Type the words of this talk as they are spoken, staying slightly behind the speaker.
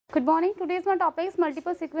Good morning. Today's my topic is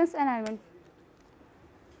multiple sequence alignment.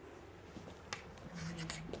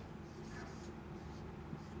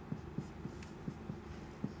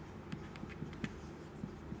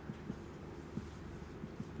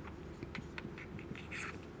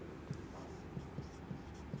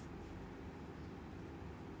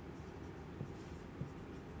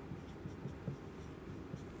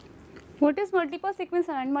 What is multiple sequence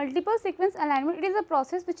alignment? Multiple sequence alignment, it is a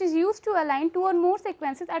process which is used to align two or more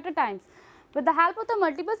sequences at a time. With the help of the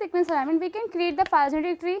multiple sequence alignment, we can create the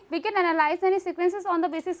phylogenetic tree. We can analyze any sequences on the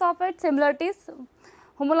basis of its similarities,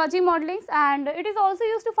 homology modelings, and it is also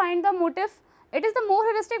used to find the motif. It is the more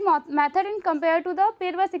heuristic method in compared to the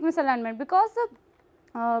pairwise sequence alignment, because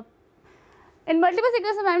in multiple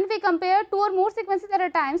sequence alignment we compare two or more sequences at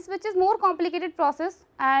a time, which is more complicated process,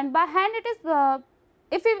 and by hand it is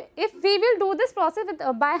if we will do this process with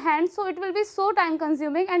by hand, so it will be so time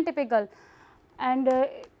consuming and typical. And there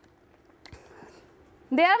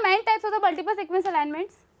are many types of the multiple sequence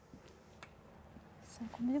alignments.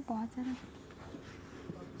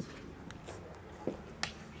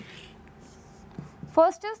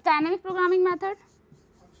 First is dynamic programming method.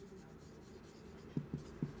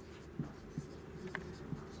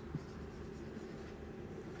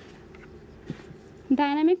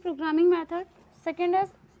 Dynamic programming method. Second is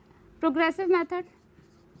progressive method.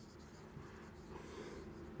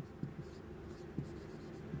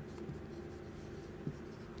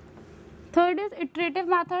 Third is iterative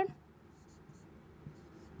method.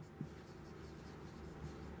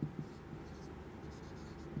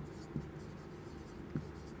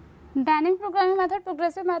 Dynamic programming method,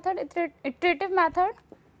 progressive method, iterative method,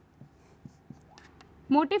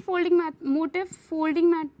 motif folding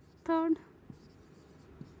method,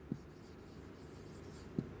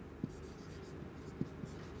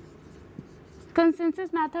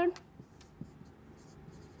 consensus method,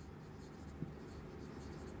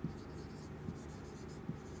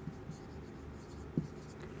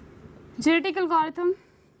 genetic algorithm,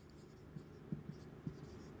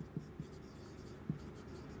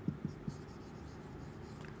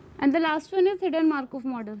 and the last one is hidden Markov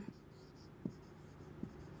model.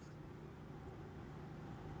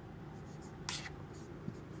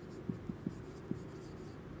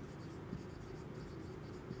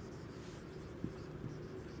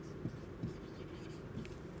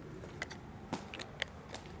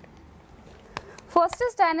 First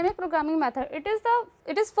is dynamic programming method. It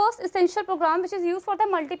is first essential program which is used for the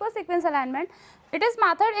multiple sequence alignment. It is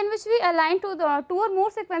method in which we align to two or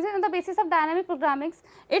more sequences on the basis of dynamic programming.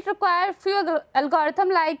 It requires few algorithm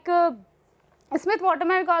like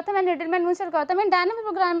Smith-Waterman algorithm and Edelman-Wunsch algorithm.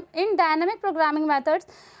 In dynamic programming methods,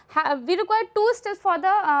 we require two steps for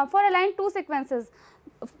align two sequences,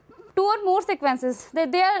 two or more sequences.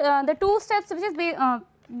 They are the two steps which is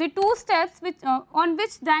the two steps which on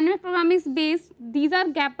which dynamic programming is based. These are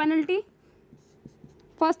gap penalty.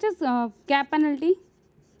 First is gap penalty,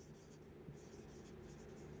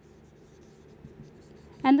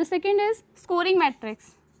 and the second is scoring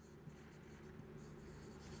matrix.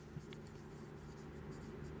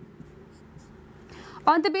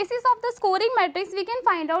 On the basis of the scoring matrix, we can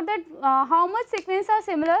find out that how much sequences are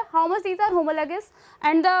similar, how much these are homologous,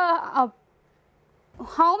 and the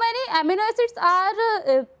how many amino acids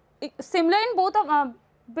are similar in both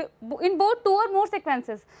two or more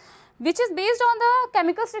sequences, which is based on the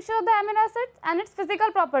chemical structure of the amino acids and its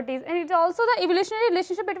physical properties, and it is also the evolutionary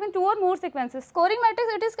relationship between two or more sequences. Scoring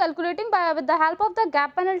matrix, it is calculating with the help of the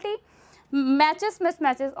gap penalty, matches,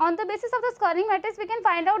 mismatches. On the basis of the scoring matrix, we can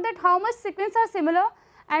find out that how much sequences are similar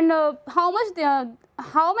and how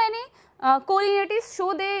many collinearities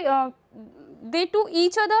show they to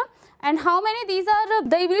each other, and how many these are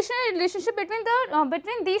the evolutionary relationship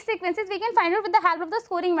between these sequences we can find out with the help of the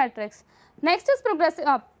scoring matrix. Next is progressive.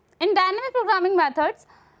 In dynamic programming methods,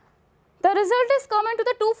 the result is come into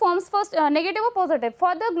the two forms. First, negative or positive.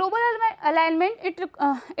 For the global alignment, it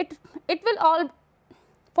will all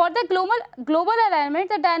for the global alignment,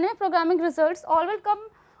 the dynamic programming results always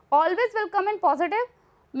will come in positive,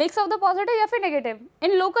 mix of the positive or negative.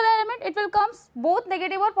 In local alignment, it will come both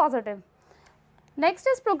negative or positive. Next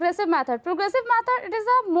is progressive method. Progressive method, it is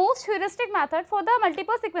the most heuristic method for the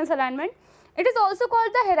multiple sequence alignment. It is also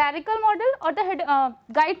called the hierarchical model or the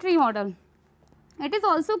guide tree model. It is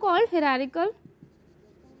also called hierarchical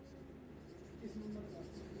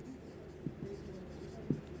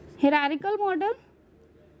model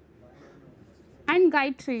and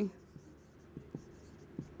guide tree.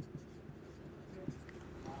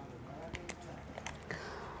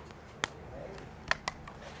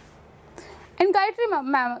 In guide tree,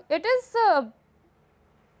 it is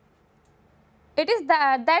It is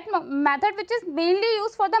that method which is mainly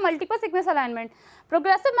used for the multiple sequence alignment.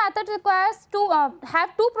 Progressive method requires to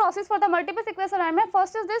have two processes for the multiple sequence alignment.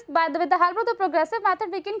 First is this, with the help of the progressive method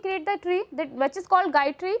we can create the tree which is called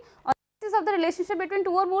guide tree, or basis of the relationship between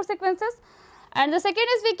two or more sequences. And the second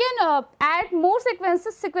is we can add more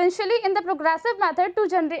sequences sequentially in the progressive method to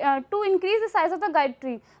generate to increase the size of the guide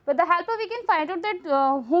tree. With the help of we can find out that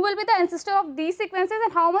who will be the ancestor of these sequences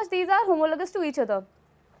and how much these are homologous to each other.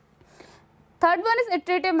 Third one is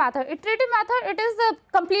iterative method. Iterative method, it is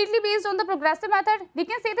completely based on the progressive method. We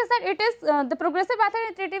can say this that it is the progressive method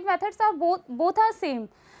and iterative methods are both are same.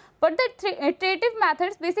 But the iterative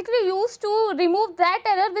methods basically used to remove that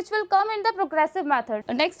error which will come in the progressive method.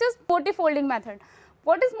 Next is motif folding method.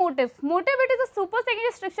 What is motif? Motif, it is a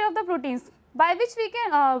supersecondary structure of the proteins by which we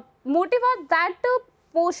can motif are that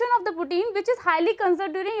portion of the protein which is highly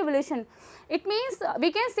conserved during evolution. It means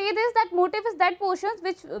we can say this that motif is that portions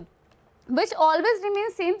which always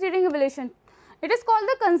remains same during evolution. It is called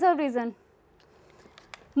the conserved region.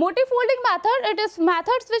 Motif folding method, it is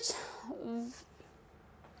methods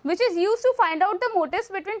which is used to find out the motifs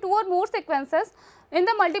between two or more sequences in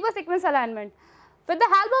the multiple sequence alignment. With the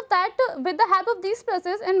help of these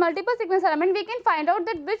processes in multiple sequence alignment, we can find out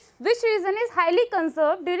that which region is highly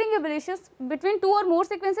conserved during evolutions between two or more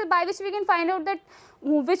sequences, by which we can find out that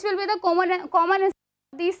which will be the common of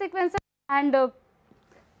these sequences. And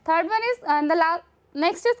third one is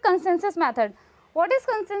next is consensus method. What is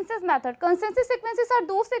consensus method? Consensus sequences are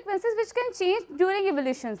those sequences which can change during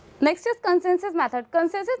evolution. Next is consensus method.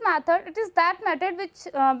 Consensus method, it is that method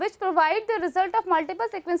which provide the result of multiple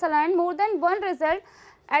sequence alignment more than one result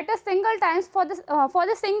at a single time for the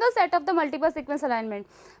single set of the multiple sequence alignment.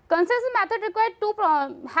 Consensus method require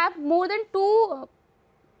have more than two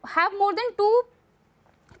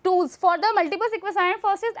tools for the multiple sequence alignment.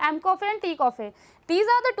 First is mCoffee and tCoffee. These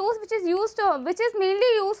are the tools which is mainly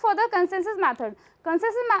used for the consensus method.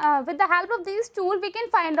 With the help of these tools, we can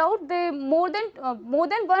find out the more than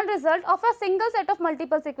one result of a single set of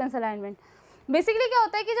multiple sequence alignment. Basically क्या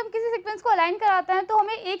होता है कि जब किसी sequence को align कराते हैं तो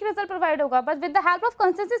हमें एक रिजल्ट प्रोवाइड होगा, but with the help of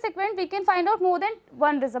consensus sequence we can find out more than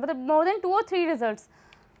one result, मतलब more than 2 or 3 results.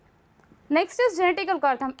 Next is genetic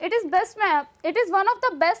algorithm. It is one of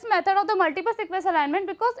the best method of the multiple sequence alignment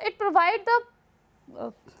because it provide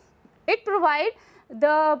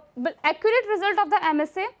the accurate result of the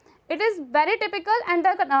MSA. It is very typical and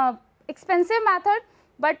the expensive method,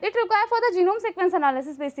 but it requires for the genome sequence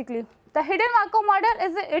analysis basically. The hidden Markov model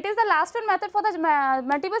is the last one method for the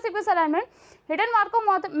multiple sequence alignment. Hidden Markov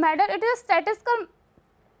model, it is statistical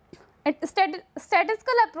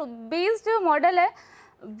based model है,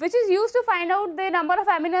 which is used to find out the number of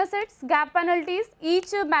amino acids, gap penalties,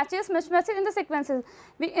 each matches, mismatches in the sequences.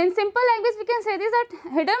 In simple language, we can say this that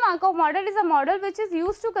hidden Markov model is a model which is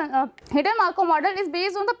used to hidden Markov model is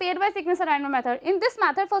based on the pairwise sequence alignment method. In this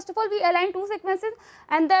method, first of all, we align two sequences,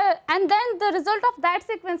 and then the result of that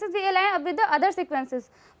sequences we align with the other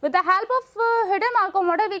sequences. With the help of hidden Markov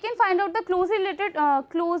model, we can find out the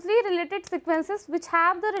closely related sequences which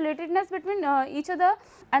have the relatedness between each other,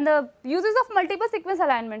 and the uses of multiple sequence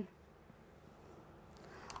alignment.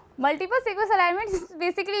 Multiple sequence alignment is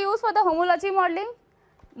basically used for the homology modeling,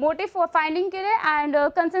 motif for finding के लिए, and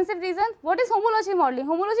consensus reason. What is homology modeling?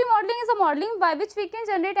 Homology modeling is a modeling by which we can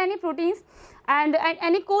generate any proteins and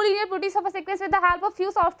any collinear proteins of a sequence with the help of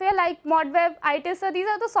few software like ModWeb, iTester. These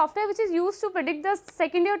are the software which is used to predict the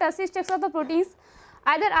secondary or tertiary structure of the proteins.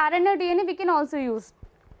 Either RNA or DNA we can also use.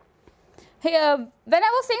 Here, when I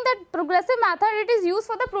was saying that progressive method, it is used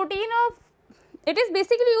for the it is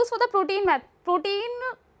basically used for the protein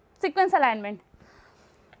sequence alignment.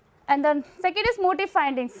 And then second is motif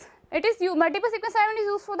findings. It is multiple sequence alignment is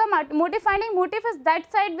used for the motif finding. Motif is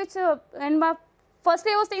that side which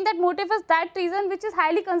firstly I was saying that motif is that region which is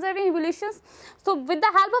highly conserved in evolutions. So with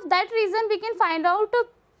the help of that region we can find out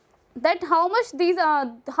that how much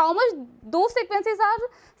those sequences are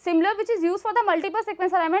similar, which is used for the multiple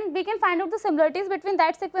sequence alignment. We can find out the similarities between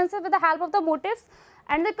that sequences with the help of the motifs.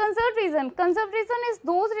 And the conserved region. Conserved region is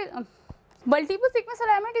those multiple sequence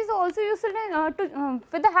alignment is also used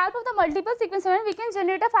with the help of the multiple sequence alignment we can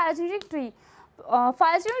generate a phylogenetic tree.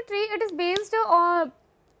 Phylogenetic tree, it is based on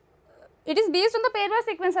the pairwise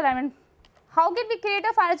sequence alignment. How can we create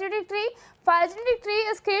a phylogenetic tree? Phylogenetic tree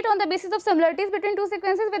is created on the basis of similarities between two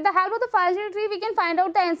sequences. With the help of the phylogenetic tree, we can find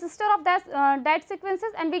out the ancestor of that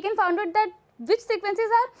sequences, and we can find out that which sequences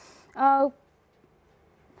are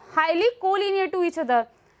highly collinear to each other.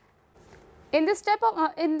 In this step of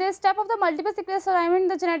the multiple sequence alignment,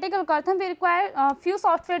 the genetic algorithm, we require a few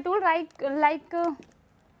software tools like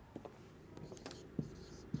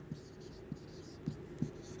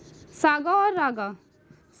Saga or Raga?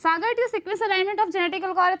 Saga, it is sequence alignment of genetic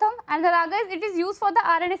algorithm, and the Raga is it is used for the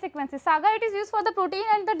RNA sequences. Saga, it is used for the protein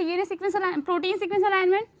and the DNA sequence protein sequence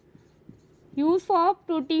alignment. Used for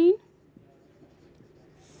protein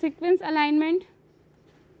sequence alignment,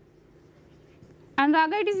 and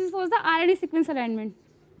Raga, it is used for the RNA sequence alignment.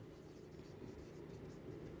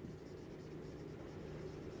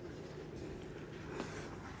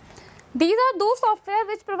 These are those software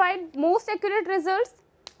which provide most accurate results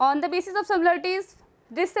on the basis of similarities,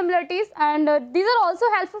 dissimilarities, and these are also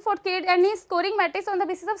helpful for create any scoring matrix on the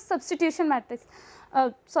basis of substitution matrix.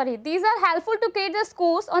 These are helpful to create the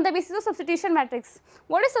scores on the basis of substitution matrix.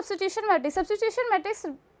 What is substitution matrix? Substitution matrix,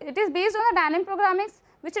 it is based on the dynamic programming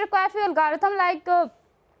which require few algorithm like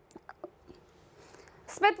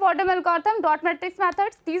Smith-Wadham algorithm, dot matrix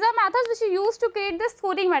methods. These are methods which are used to create the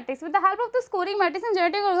scoring matrix. With the help of the scoring matrix in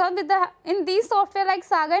genetic algorithm, in these software like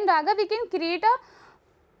Saga and Raga, we can create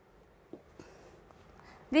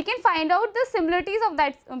we can find out the similarities of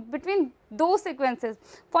that between those sequences.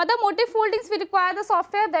 For the motif foldings, we require the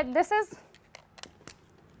software that this is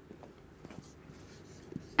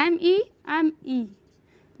MEME.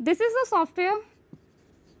 This is the software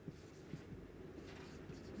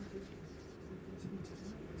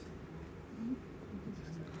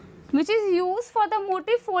which is used for the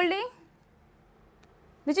motif folding,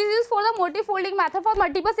 method for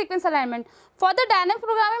multiple sequence alignment. For the dynamic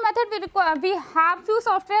programming method, we have few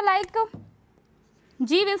software like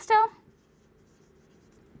GVista,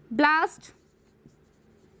 BLAST,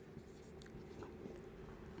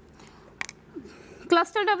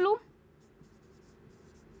 ClusterW,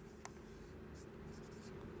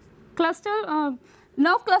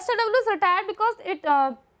 now ClusterW is retired because it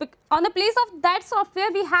on the place of that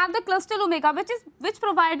software we have the Cluster Omega, which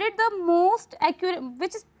provided the most accurate,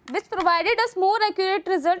 which provided us more accurate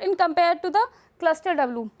result in compared to the Cluster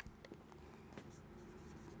W.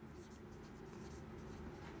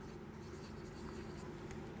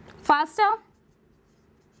 Faster,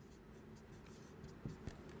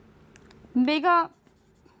 Mega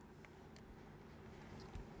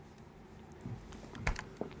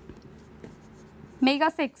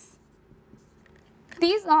 6.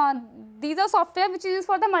 These are software which is used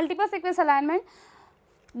for the multiple sequence alignment.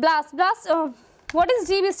 BLAST, what is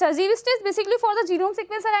GVista? GVista is basically for the genome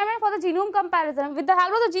sequence alignment, for the genome comparison. With the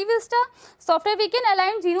help of the GVista software, we can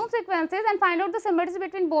align genome sequences and find out the similarities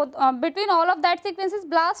between both, between all of that sequences.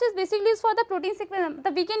 BLAST is basically used for the protein sequence.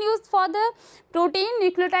 We can use for the protein,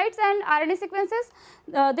 nucleotides, and RNA sequences.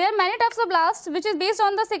 There are many types of BLAST, which is based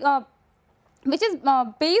on the sequence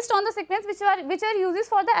which are used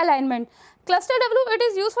for the alignment. Cluster W, it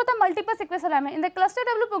is used for the multiple sequence alignment. In the Cluster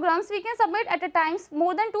W programs, we can submit at a time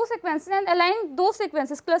more than 2 sequences and align those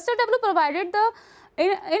sequences. Cluster W provided the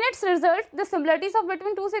in its result the similarities of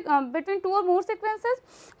between two or more sequences,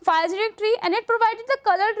 phylogenetic tree, and it provided the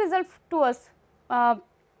colored result to us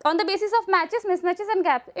on the basis of matches, mismatches, and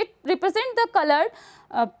gap. It represents the colored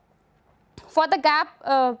for the gap,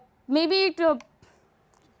 maybe it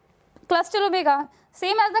Cluster Omega,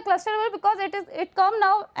 same as the Cluster W because it come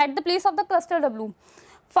now at the place of the Cluster W.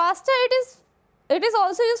 Faster, it is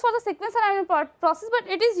also used for the sequence alignment process, but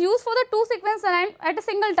it is used for the 2 sequence alignment at a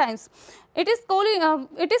single times. It is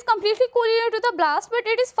completely correlated to the BLAST, but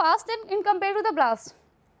it is fast in compared to the BLAST.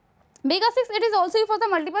 Mega 6, it is also used for the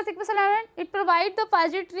multiple sequence alignment. It provides the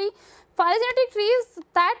phylogenetic tree. Phylogenetic tree is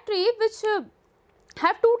that tree which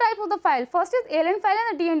have 2 types of the file. First is ALN file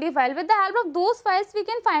and the DND file. With the help of those files, we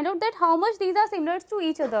can find out that how much these are similar to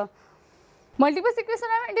each other. Multiple sequence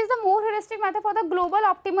alignment is the more heuristic method for the global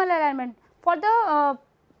optimal alignment. For the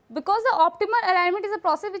because the optimal alignment is a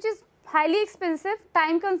process which is highly expensive,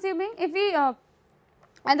 time consuming. If we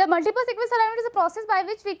and the multiple sequence alignment is a process by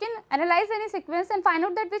which we can analyze any sequence and find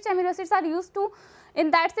out that which amino acids are used to in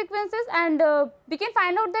that sequences, and we can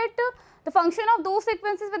find out that the function of those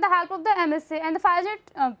sequences with the help of the MSA and the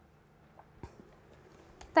phylogenetic.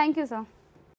 Thank you, sir.